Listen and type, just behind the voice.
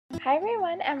Hi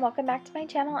everyone, and welcome back to my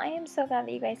channel. I am so glad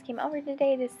that you guys came over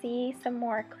today to see some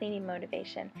more cleaning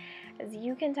motivation. As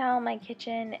you can tell, my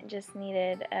kitchen just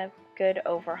needed a good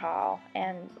overhaul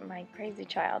and my crazy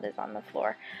child is on the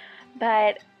floor.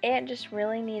 But it just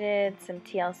really needed some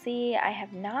TLC. I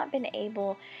have not been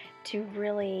able to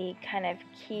really kind of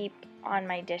keep on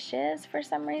my dishes for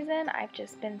some reason. I've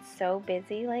just been so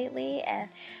busy lately and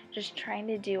just trying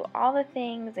to do all the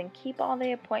things and keep all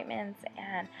the appointments,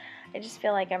 and I just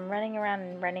feel like I'm running around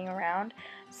and running around.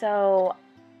 So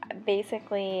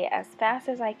basically, as fast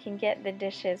as I can get the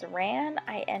dishes ran,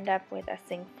 I end up with a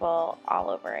sink full all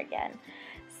over again.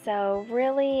 So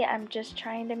really, I'm just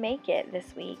trying to make it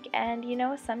this week. And you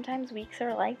know, sometimes weeks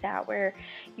are like that where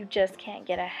you just can't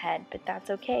get ahead, but that's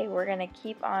okay. We're going to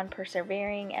keep on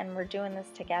persevering and we're doing this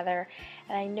together.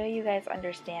 And I know you guys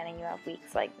understand and you have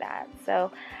weeks like that.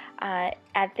 So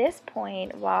at this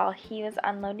point, while he was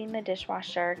unloading the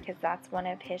dishwasher, because that's one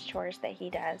of his chores that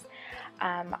he does,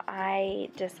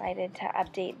 I decided to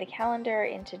update the calendar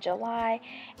into July.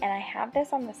 And I have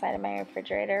this on the side of my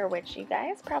refrigerator, which you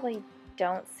guys probably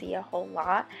don't see a whole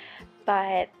lot,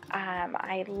 but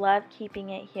I love keeping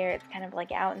it here. It's kind of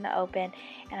like out in the open,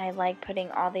 and I like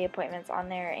putting all the appointments on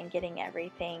there and getting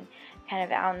everything kind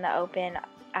of out in the open.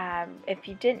 If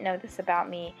you didn't know this about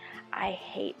me, I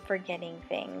hate forgetting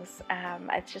things.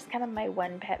 It's just kind of my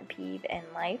one pet peeve in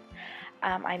life.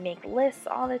 I make lists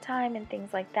all the time and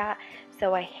things like that,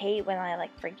 so I hate when I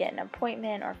like forget an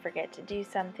appointment or forget to do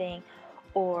something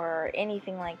or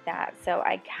anything like that. So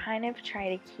I kind of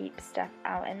try to keep stuff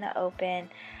out in the open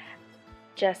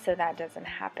just so that doesn't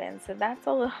happen. So that's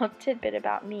a little tidbit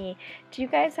about me. Do you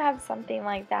guys have something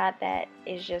like that that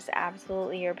is just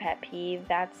absolutely your pet peeve?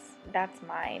 That's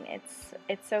mine.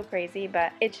 It's so crazy,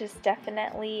 but it's just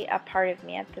definitely a part of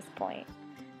me at this point.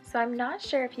 So I'm not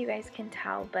sure if you guys can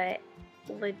tell, but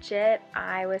legit,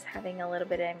 I was having a little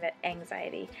bit of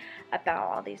anxiety about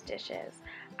all these dishes.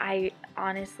 I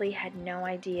honestly had no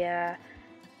idea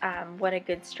what a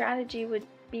good strategy would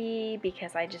be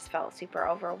because I just felt super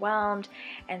overwhelmed,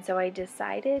 and so I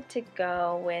decided to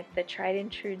go with the tried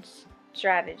and true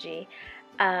strategy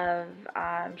of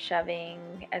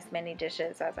shoving as many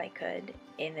dishes as I could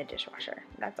in the dishwasher.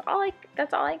 That's all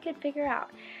I could figure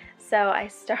out. So I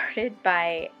started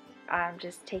by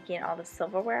just taking all the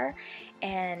silverware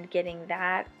and getting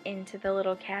that into the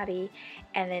little caddy,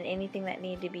 and then anything that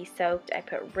needed to be soaked, I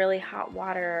put really hot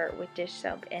water with dish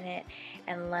soap in it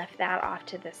and left that off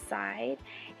to the side,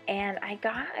 and I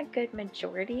got a good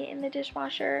majority in the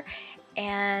dishwasher,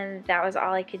 and that was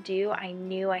all I could do. I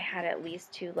knew I had at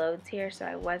least 2 loads here, so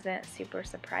I wasn't super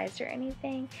surprised or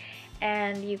anything.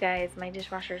 And you guys, my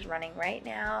dishwasher is running right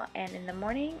now, and in the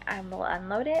morning I will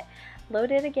unload it, load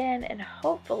it again, and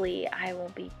hopefully I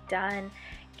will be done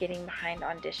getting behind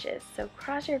on dishes. So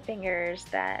cross your fingers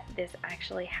that this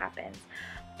actually happens.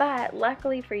 But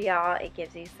luckily for y'all, it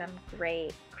gives you some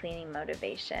great cleaning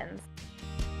motivations.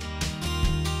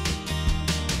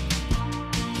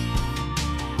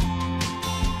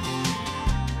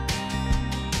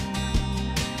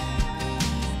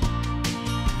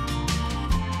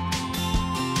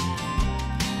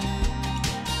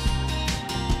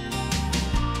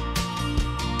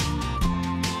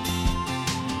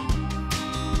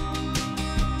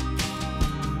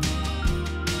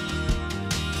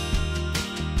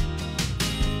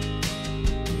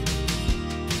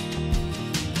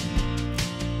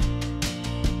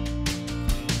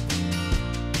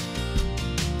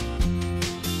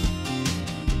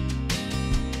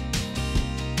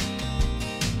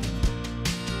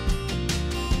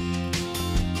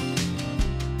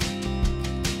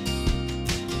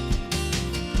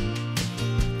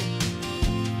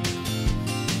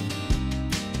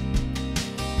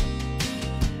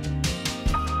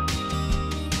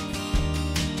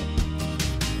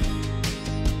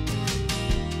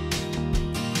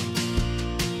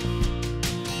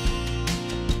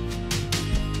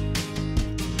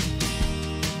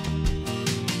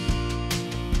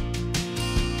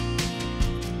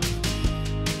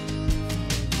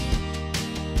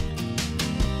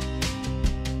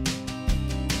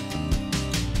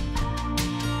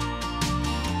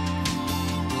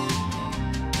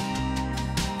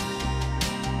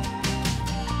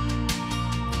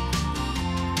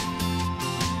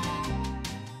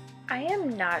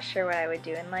 Not sure what I would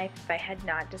do in life if I had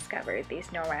not discovered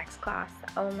these no wax cloths.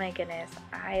 Oh my goodness,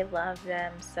 I love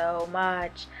them so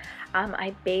much.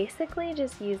 I basically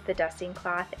just use the dusting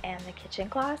cloth and the kitchen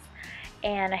cloths,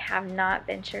 and I have not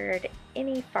ventured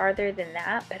any farther than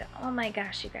that, but oh my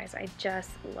gosh, you guys, I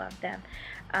just love them.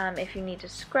 If you need to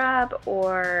scrub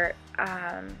or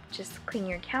just clean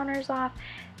your counters off,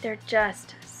 they're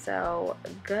just so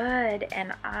good.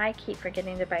 And I keep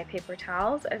forgetting to buy paper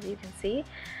towels, as you can see,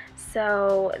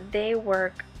 so they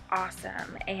work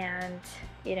awesome, and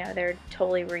you know, they're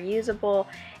totally reusable.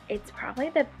 It's probably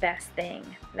the best thing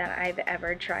that I've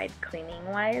ever tried cleaning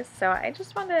wise, so I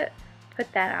just want to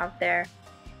put that out there.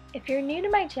 If you're new to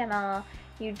my channel,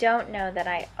 you don't know that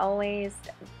I always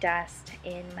dust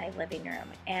in my living room,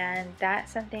 and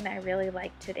that's something I really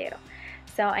like to do.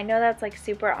 So I know that's like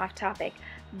super off topic,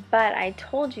 but I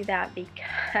told you that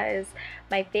because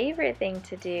my favorite thing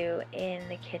to do in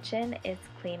the kitchen is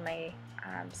clean my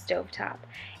stovetop,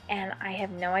 and I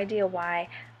have no idea why.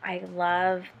 I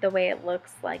love the way it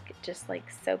looks, like just like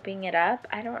soaping it up.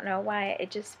 I don't know why,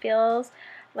 it just feels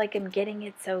like I'm getting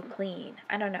it so clean.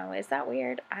 I don't know, is that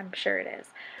weird? I'm sure it is.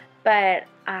 But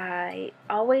I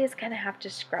always kind of have to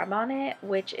scrub on it,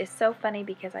 which is so funny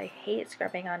because I hate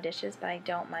scrubbing on dishes, but I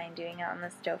don't mind doing it on the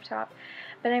stovetop.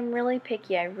 But I'm really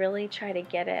picky. I really try to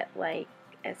get it like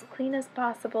as clean as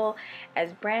possible,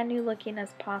 as brand new looking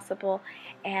as possible,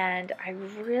 and I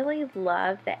really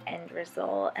love the end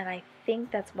result, and I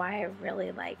think that's why I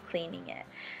really like cleaning it.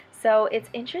 So it's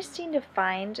interesting to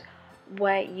find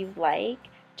what you like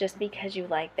just because you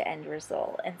like the end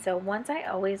result. And so once I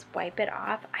always wipe it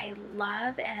off, I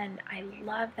love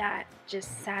that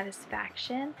just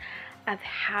satisfaction of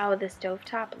how the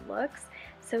stovetop looks,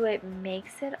 so it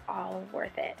makes it all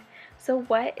worth it. So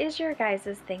what is your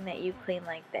guys' thing that you clean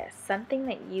like this? Something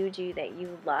that you do that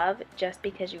you love just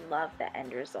because you love the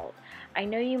end result. I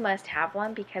know you must have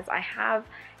one because I have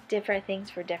different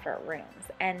things for different rooms,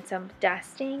 and some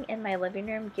dusting in my living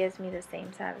room gives me the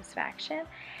same satisfaction.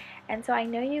 And so I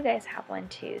know you guys have one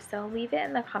too, so leave it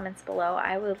in the comments below.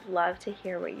 I would love to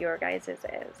hear what your guys'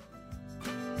 is.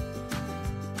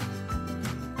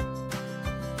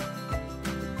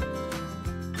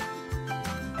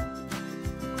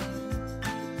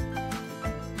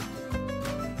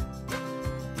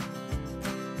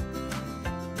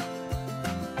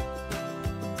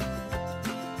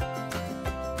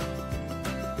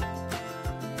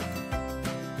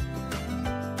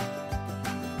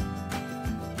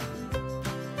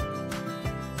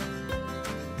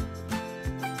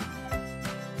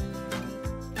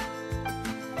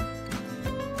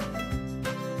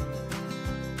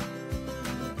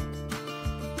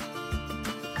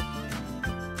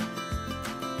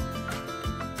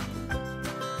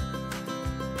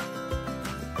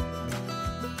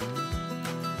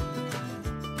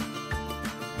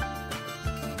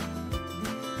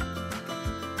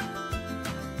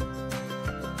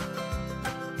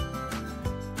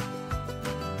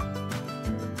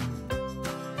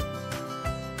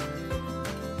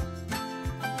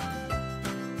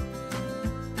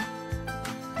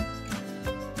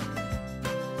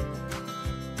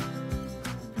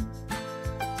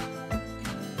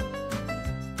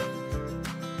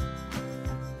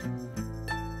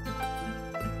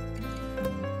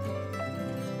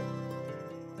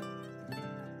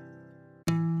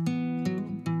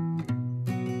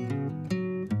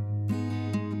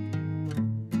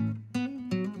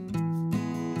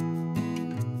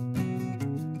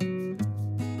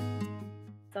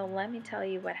 So let me tell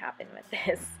you what happened with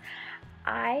this.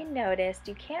 I noticed,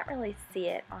 you can't really see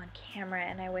it on camera,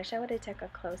 and I wish I would have took a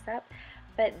close-up,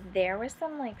 but there was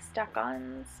some like stuck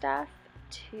on stuff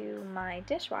to my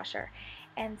dishwasher,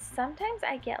 and sometimes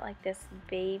I get like this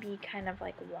baby kind of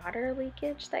like water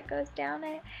leakage that goes down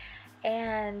it,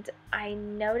 and I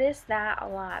noticed that a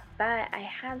lot, but I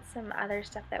had some other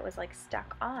stuff that was like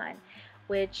stuck on,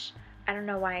 which I don't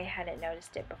know why I hadn't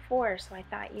noticed it before. So I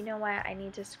thought, you know what, I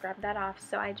need to scrub that off.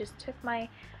 So I just took my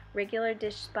regular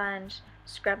dish sponge,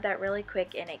 scrubbed that really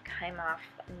quick, and it came off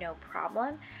no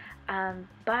problem.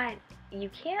 But you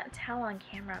can't tell on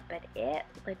camera, but it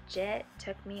legit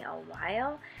took me a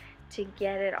while to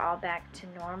get it all back to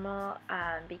normal,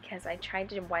 because I tried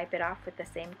to wipe it off with the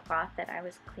same cloth that I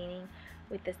was cleaning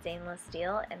with the stainless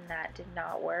steel, and that did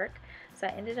not work. So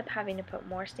I ended up having to put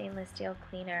more stainless steel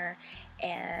cleaner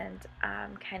and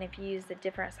kind of use a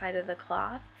different side of the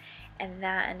cloth, and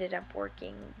that ended up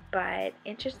working. But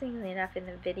interestingly enough, in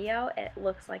the video it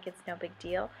looks like it's no big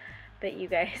deal, but you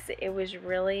guys, it was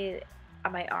really,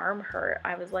 my arm hurt.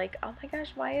 I was like, oh my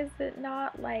gosh, why is it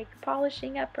not like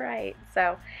polishing up right?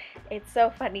 So it's so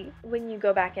funny when you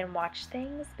go back and watch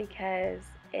things, because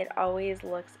it always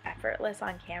looks effortless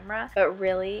on camera, but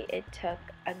really it took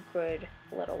a good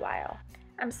little while.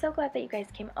 I'm so glad that you guys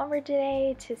came over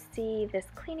today to see this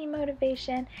cleaning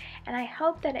motivation, and I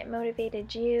hope that it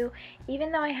motivated you.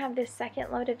 Even though I have this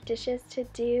second load of dishes to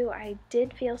do, I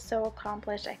did feel so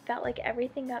accomplished. I felt like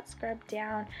everything got scrubbed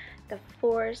down. The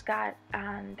floors got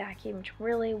vacuumed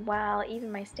really well.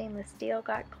 Even my stainless steel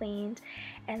got cleaned.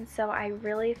 And so I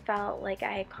really felt like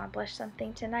I accomplished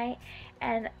something tonight.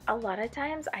 And a lot of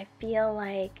times I feel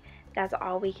like that's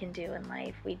all we can do in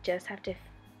life. We just have to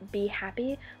be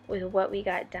happy with what we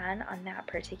got done on that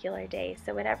particular day.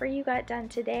 So whatever you got done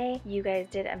today, you guys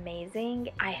did amazing.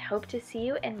 I hope to see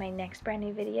you in my next brand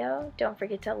new video. Don't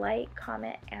forget to like,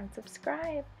 comment, and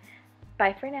subscribe.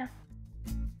 Bye for now.